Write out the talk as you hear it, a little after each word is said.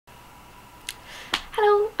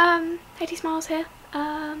Haiti Smiles here.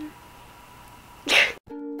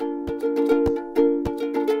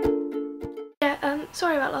 Yeah,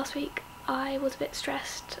 sorry about last week. I was a bit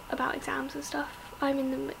stressed about exams and stuff.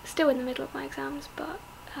 I'm still in the middle of my exams, but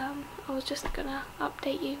I was just gonna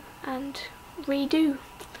update you and redo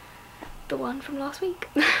the one from last week.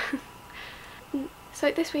 So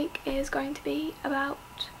this week is going to be about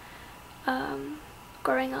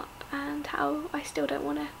growing up and how I still don't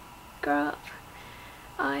want to grow up.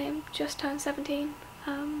 I am just turned 17.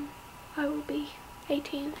 I will be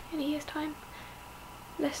 18 in a year's time.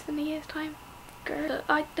 Less than a year's time.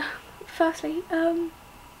 Firstly,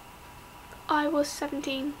 I was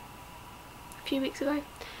 17 a few weeks ago,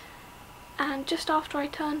 and just after I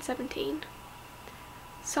turned 17,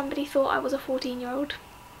 somebody thought I was a 14-year-old.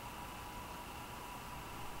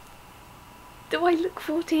 Do I look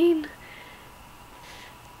 14?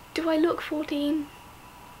 Do I look 14?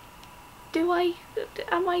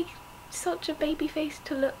 Am I such a baby face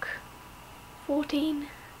to look 14?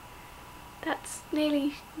 That's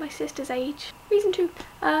nearly my sister's age. Reason 2,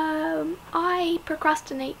 I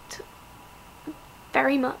procrastinate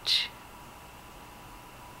very much.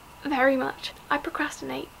 Very much. I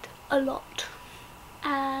procrastinate a lot,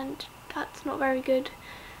 and that's not very good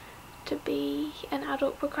to be an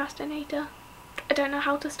adult procrastinator. I don't know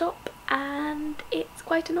how to stop, and it's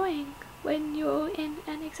quite annoying when you're in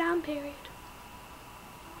an exam period.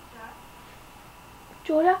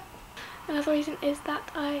 Georgia? Another reason is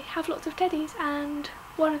that I have lots of teddies, and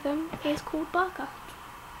one of them is called Barker.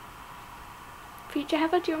 Future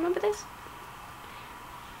Heather, do you remember this?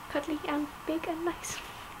 Cuddly and big and nice.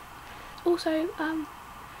 Also,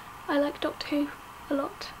 I like Doctor Who a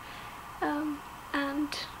lot,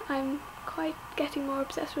 and I'm quite getting more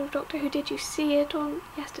obsessed with Doctor Who. Did you see it on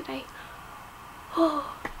yesterday?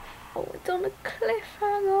 Oh, it's on a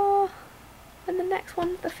cliffhanger. And the next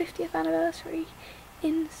one's the 50th anniversary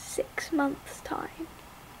in 6 months' time.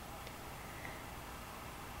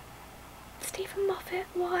 Stephen Moffat,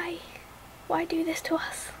 why? Why do this to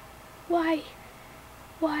us? Why?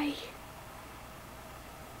 Why?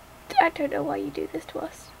 I don't know why you do this to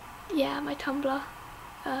us. Yeah, my Tumblr.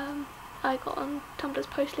 I got on Tumblr's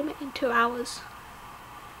post limit in 2 hours.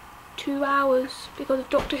 2 hours because of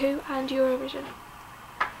Doctor Who and Eurovision.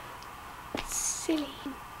 Silly.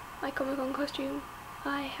 My Comic Con costume,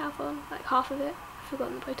 I have on like half of it. I've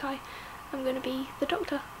forgotten the bow tie. I'm going to be the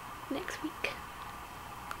Doctor next week.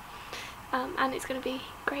 And it's going to be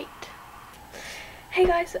great. Hey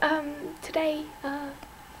guys, today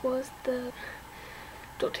was the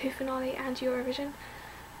Doctor Who finale and Eurovision.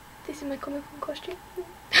 This is my Comic Con costume.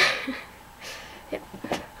 Yeah,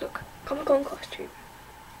 look, Comic Con costume.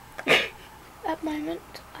 At the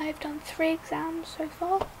moment, I've done 3 exams so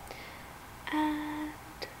far, and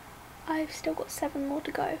I've still got 7 more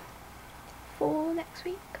to go for next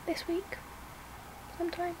week, this week,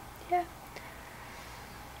 sometime, yeah.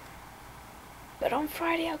 But on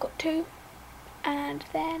Friday I've got 2, and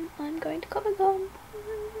then I'm going to Comic Con.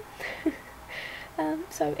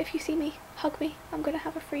 So if you see me, hug me. I'm going to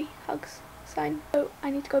have a free hugs sign. So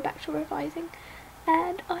I need to go back to revising,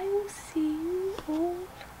 and I will see you all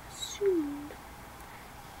soon.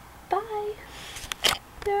 Bye.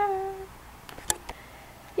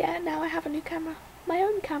 Yeah, now I have a new camera. My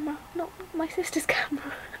own camera, not my sister's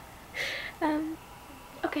camera.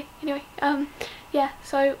 Okay, anyway, yeah,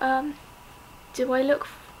 so, do I look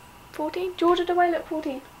 14? Georgia, do I look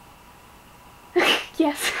 14?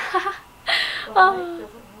 Yes. Oh,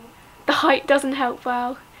 the height doesn't help,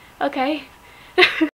 wow. Okay.